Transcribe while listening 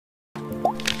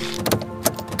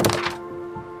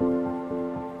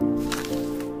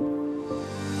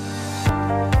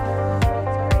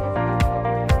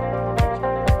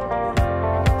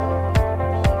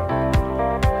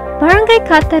Barangay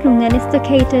Katarungan is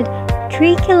located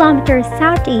 3 kilometers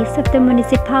southeast of the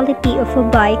municipality of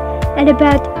Ubay and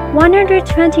about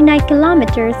 129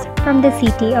 kilometers from the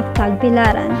city of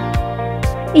Tagbilaran.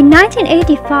 In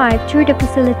 1985, through the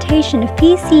facilitation of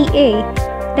PCA,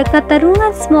 the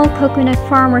Katarungan Small Coconut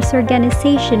Farmers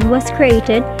Organization was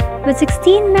created with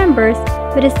 16 members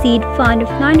with a seed fund of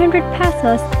 900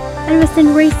 pesos and was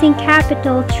then raising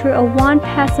capital through a 1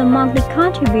 peso monthly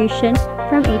contribution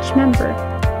from each member.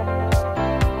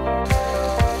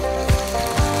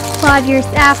 5 years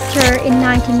after, in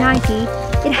 1990,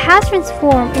 it has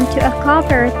transformed into a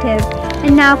cooperative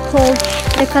and now called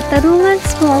the Katarungan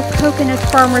Small Coconut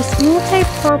Farmers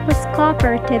Multipurpose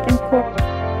Cooperative and Cooperative.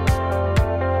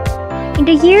 In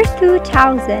the year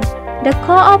 2000, the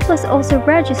co-op was also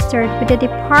registered with the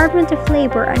Department of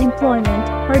Labor and Employment,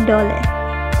 or DOLE.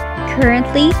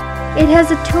 Currently, it has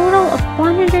a total of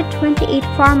 128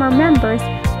 farmer members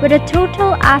with a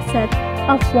total asset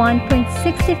of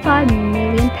 1.65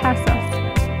 million pesos.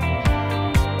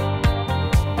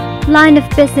 Line of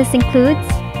business includes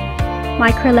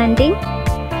microlending,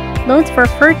 loans for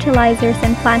fertilizers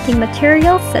and planting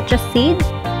materials such as seed,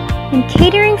 and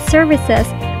catering services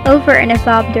over and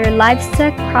above their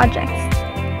livestock projects.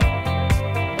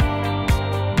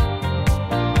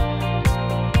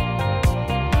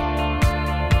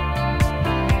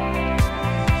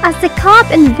 As the co-op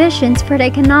envisions for the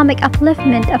economic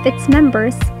upliftment of its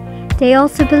members, they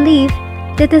also believe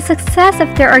that the success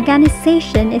of their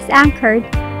organization is anchored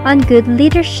on good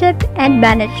leadership and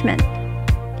management.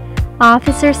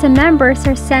 Officers and members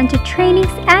are sent to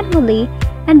trainings annually,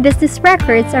 and business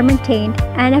records are maintained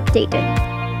and updated.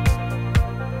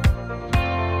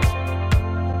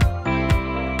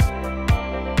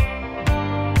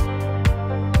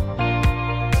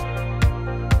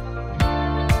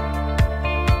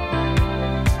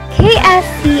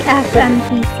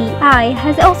 KSCFMPCI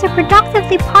has also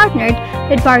productively partnered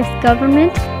with various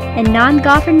government and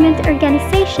non-government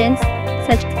organizations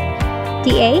such as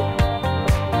DA,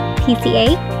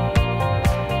 PCA,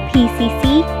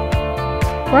 PCC,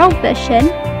 World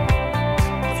Vision,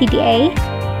 CDA,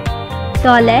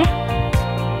 DOLE,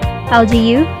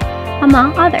 LGU,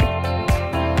 among others.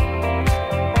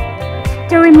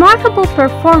 The remarkable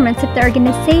performance of the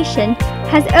organization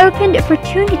has opened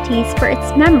opportunities for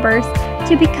its members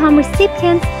to become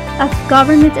recipients of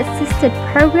government-assisted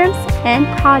programs and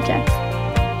projects.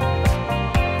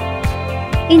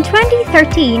 In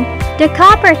 2013, the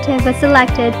cooperative was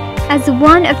selected as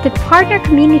one of the partner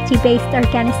community-based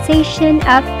organization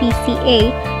of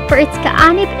PCA for its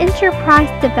KAANIB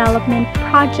Enterprise Development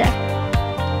Project.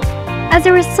 As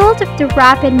a result of the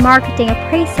rapid marketing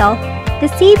appraisal, the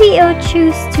CBO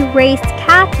chose to raise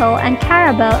cattle and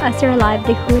carabao as their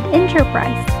livelihood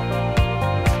enterprise.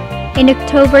 In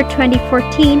October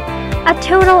 2014, a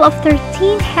total of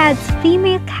 13 heads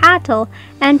female cattle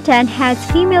and 10 heads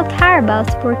female carabaos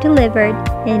were delivered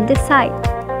in the site.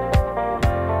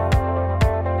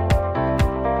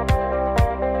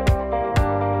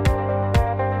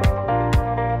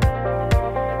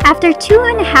 After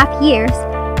 2.5 years,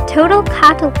 total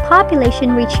cattle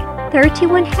population reached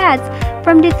 31 heads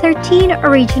from the 13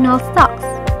 original stocks.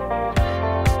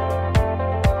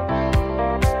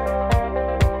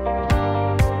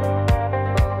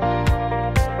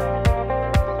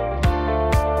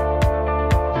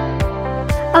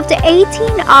 Of the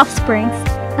 18 offsprings,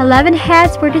 11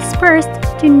 heads were dispersed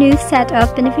to new set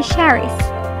of beneficiaries,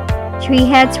 3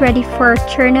 heads ready for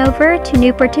turnover to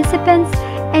new participants,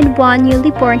 and 1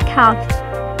 newly born calf.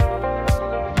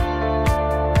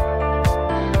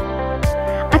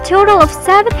 A total of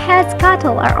 7 heads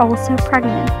cattle are also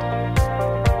pregnant.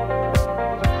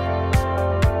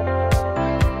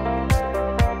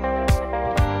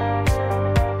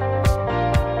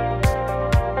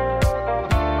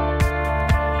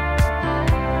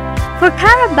 For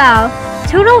carabao,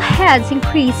 total heads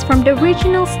increased from the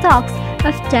original stocks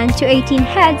of 10 to 18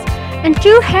 heads, and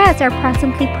 2 heads are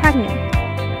presently pregnant.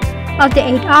 Of the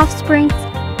 8 offsprings,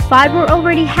 5 were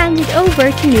already handed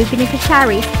over to new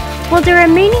beneficiaries, while the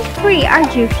remaining 3 are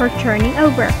due for turning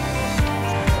over.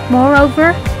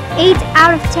 Moreover, 8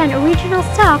 out of 10 original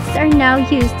stocks are now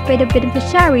used by the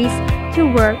beneficiaries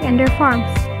to work in their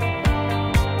farms.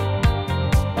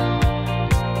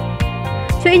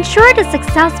 To ensure the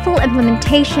successful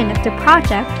implementation of the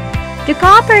project, the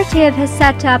cooperative has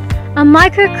set up a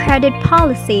microcredit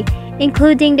policy,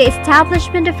 including the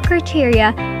establishment of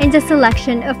criteria in the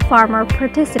selection of farmer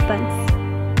participants.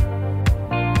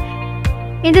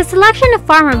 In the selection of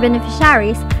farmer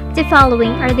beneficiaries, the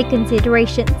following are the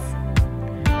considerations.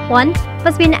 1.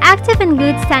 Must be an active and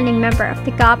good standing member of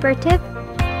the cooperative.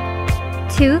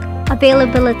 2.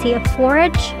 availability of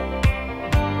forage,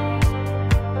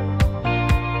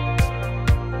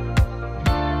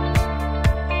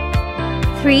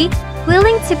 three,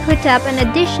 willing to put up an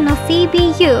additional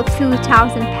CBU of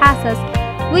 2,000 pesos,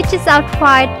 which is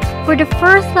outright for the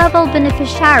first level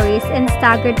beneficiaries and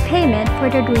staggered payment for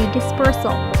the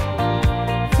redispersal.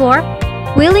 4.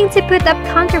 Willing to put up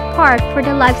counterpart for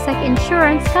the livestock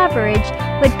insurance coverage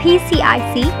with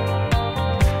PCIC.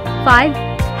 5.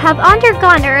 Have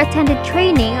undergone or attended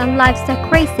training on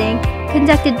livestock racing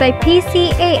conducted by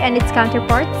PCA and its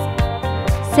counterparts.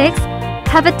 6.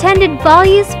 Have attended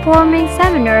values-forming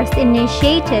seminars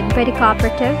initiated by the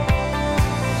cooperative.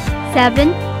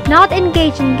 7. Not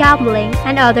engaged in gambling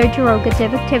and other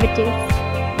derogative activities.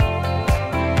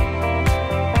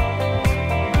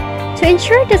 To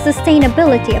ensure the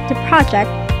sustainability of the project,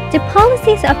 the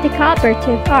policies of the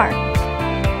cooperative are: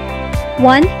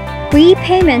 1.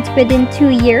 Repayment within 2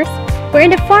 years,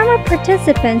 wherein the farmer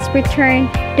participants return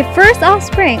the first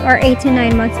offspring or 8 to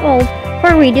 9 months old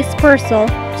for redispersal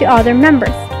to other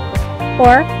members,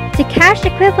 or the cash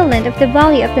equivalent of the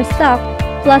value of the stock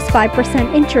plus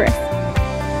 5% interest.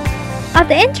 Of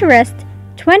the interest,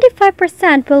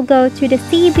 25% will go to the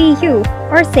CBU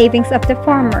or savings of the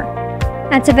farmer,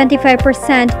 and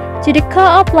 75% to the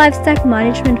Co-op Livestock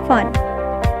Management Fund.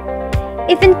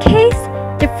 If in case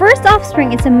the first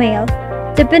offspring is a male,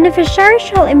 the beneficiary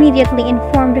shall immediately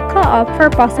inform the co-op for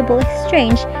possible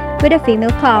exchange with a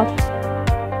female calf.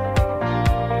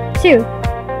 2.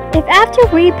 If after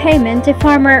repayment the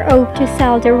farmer owed to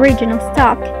sell the original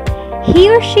stock, he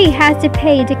or she has to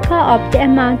pay the co-op the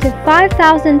amount of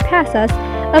 5,000 pesos,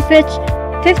 of which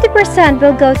 50%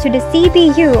 will go to the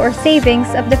CBU or savings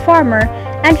of the farmer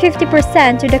and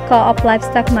 50% to the Co-op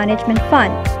Livestock Management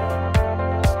Fund.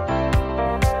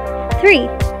 3.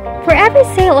 For every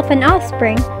sale of an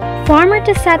offspring, farmer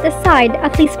to set aside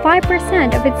at least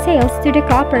 5% of its sales to the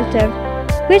cooperative,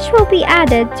 which will be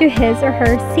added to his or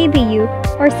her CBU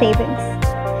or savings.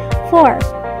 4.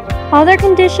 Other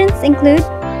conditions include: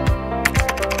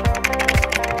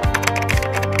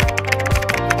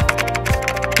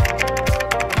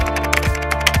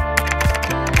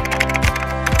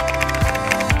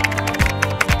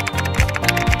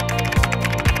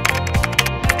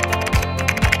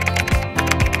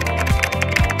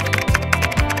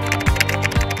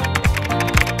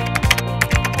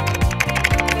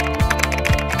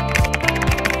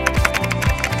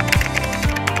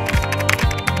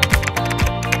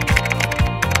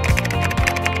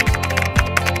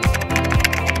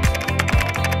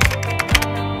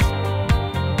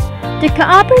 the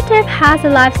cooperative has a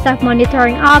livestock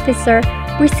monitoring officer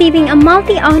receiving a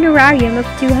monthly honorarium of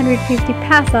 250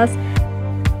 pesos.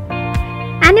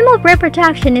 Animal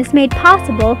reproduction is made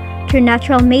possible through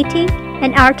natural mating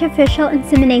and artificial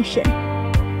insemination.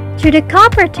 Through the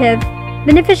cooperative,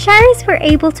 beneficiaries were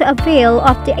able to avail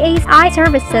of the ASI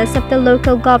services of the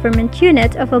local government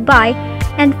unit of Abay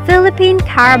and Philippine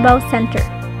Carabao Center.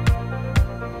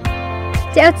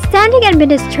 The outstanding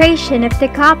administration of the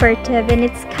cooperative in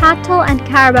its cattle and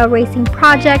carabao racing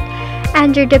project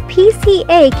under the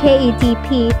PCA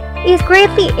KAANIB is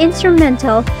greatly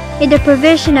instrumental in the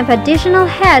provision of additional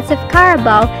heads of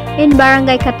carabao in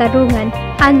Barangay Katarungan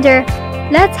under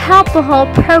Let's Help Bohol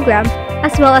program,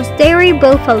 as well as dairy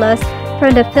buffaloes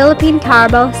from the Philippine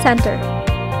Carabao Center.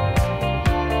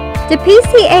 The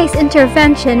PCA's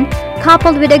intervention,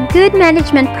 coupled with the good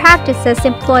management practices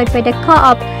employed by the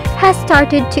co-op, has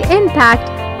started to impact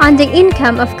on the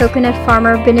income of coconut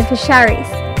farmer beneficiaries.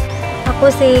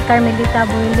 Ako si Carmelita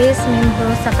Builis,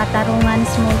 membro sa Katarungan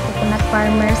Small Coconut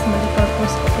Farmers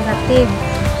Multipurpose Cooperative.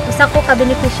 Isa ko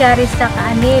ka-beneficiary sa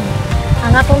KAANIB.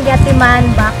 Ang akong giatiman,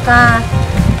 baka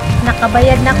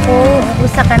nakabayad na ko,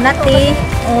 usa ka nati,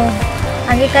 o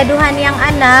ang ikaduhan niyang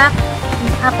anak,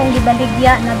 akong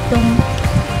gibaligya nagtung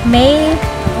May,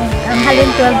 ang halin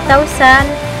 12,000,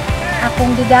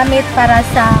 akong gigamit para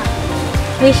sa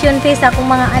tuition fee sa akong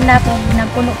mga anak o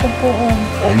nagpuno ko po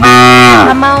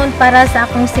amount para sa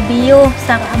akong CBU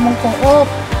sa among co-op.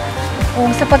 O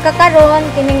sa pagkakaroon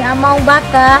kining among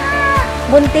baka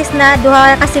buntis na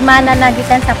duha ka semana na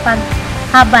gikan sa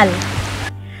paghabal.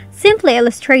 Simply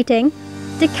illustrating,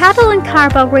 the cattle and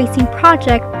carabao racing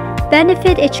project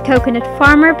benefit each coconut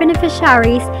farmer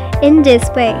beneficiaries in this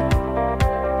way.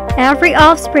 Every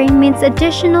offspring means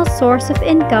additional source of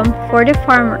income for the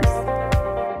farmers.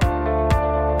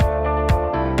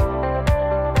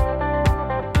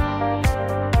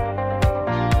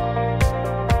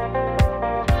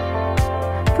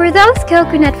 For those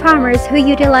coconut farmers who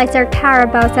utilize their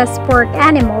carabaos as sport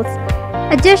animals,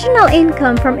 additional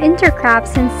income from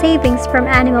intercrops and savings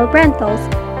from animal rentals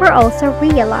were also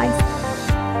realized.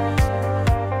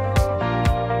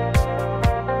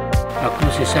 Ako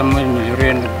si Samuel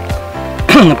Miliorian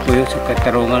nagpuyo sa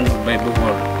Katarungan o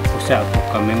Baybuhol. Usa ako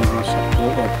ka-membro sa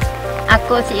Coop.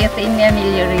 Ako si Euphemia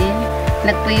Miliorian,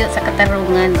 nagpuyo sa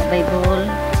Katarungan o Baybuhol.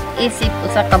 Isip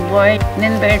usa ka board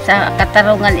member sa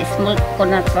Katarungan Small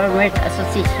Coconut Farmers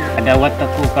Association. Kadawat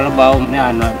ako kalabaw na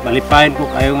malipahin ko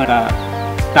kayo nga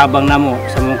tabang namo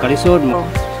sa mong kalisod mo.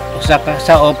 Usa ka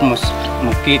sa op mo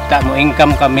makita mo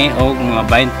income kami og mga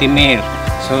 20,000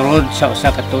 surod sa usa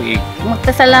ka tuig.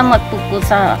 Magpasalamat po ko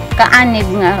sa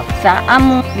KAANIB nga sa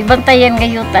among gibantayan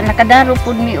gayuta nakadaro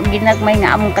pud mi og ginagmay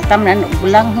nga among katamnan og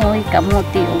bulanghoy,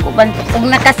 kamuti ug uban ug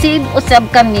nakasib usab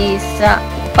kami sa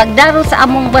pagdaro sa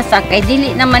among basak kay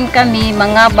dili naman kami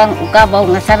mangabang ug kabaw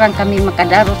nga sarang kami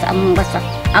makadaro sa among basak.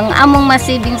 Ang among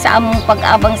masibing sa among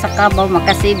pag-abang sa kabaw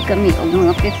makasib kami og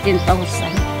mga 15,000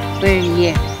 per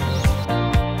year.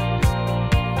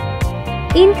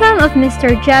 Income of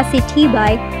Mr. Jesse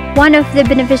Tibay, one of the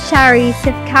beneficiaries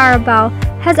of Carabao,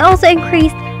 has also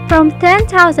increased from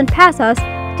 10,000 pesos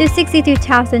to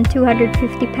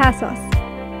 62,250 pesos.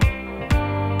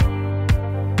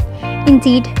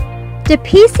 Indeed, the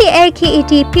PCA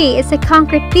KATP is a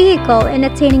concrete vehicle in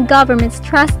attaining government's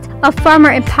trust of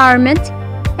farmer empowerment,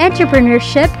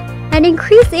 entrepreneurship, and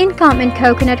increased income in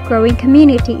coconut growing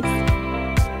communities.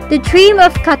 The dream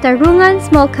of Katarungan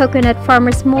Small Coconut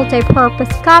Farmers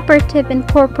Multipurpose Cooperative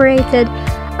Incorporated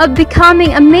of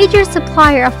becoming a major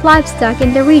supplier of livestock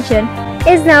in the region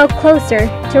is now closer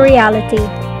to reality.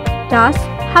 Thus,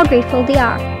 how grateful they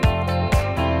are.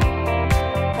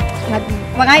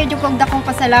 Magayo jud kog dakong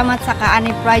pasalamat sa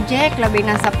KAANIB project labi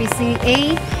na sa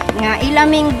PCA nga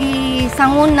ilaming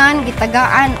gisangunan,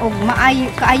 gitagaan og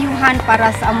kaayuhan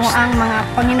para sa amoang mga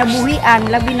panginabuhian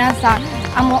labi na sa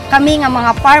kami nga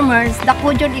mga farmers.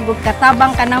 Dako jud igog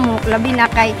katabang kanamo labi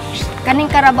na kay kaning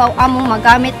Karabaw among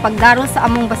magamit pagdaro sa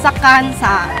among basakan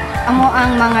sa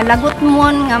amoang mga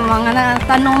lagutmon nga mga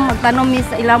magtanom mi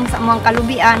sa ilang sa among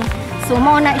kalubian. So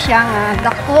mao na siya nga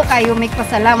dako kayo may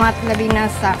pasalamat labi na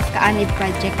sa KAANIB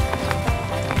project.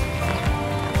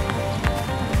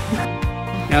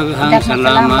 Daghang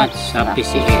salamat sa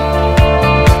PCA.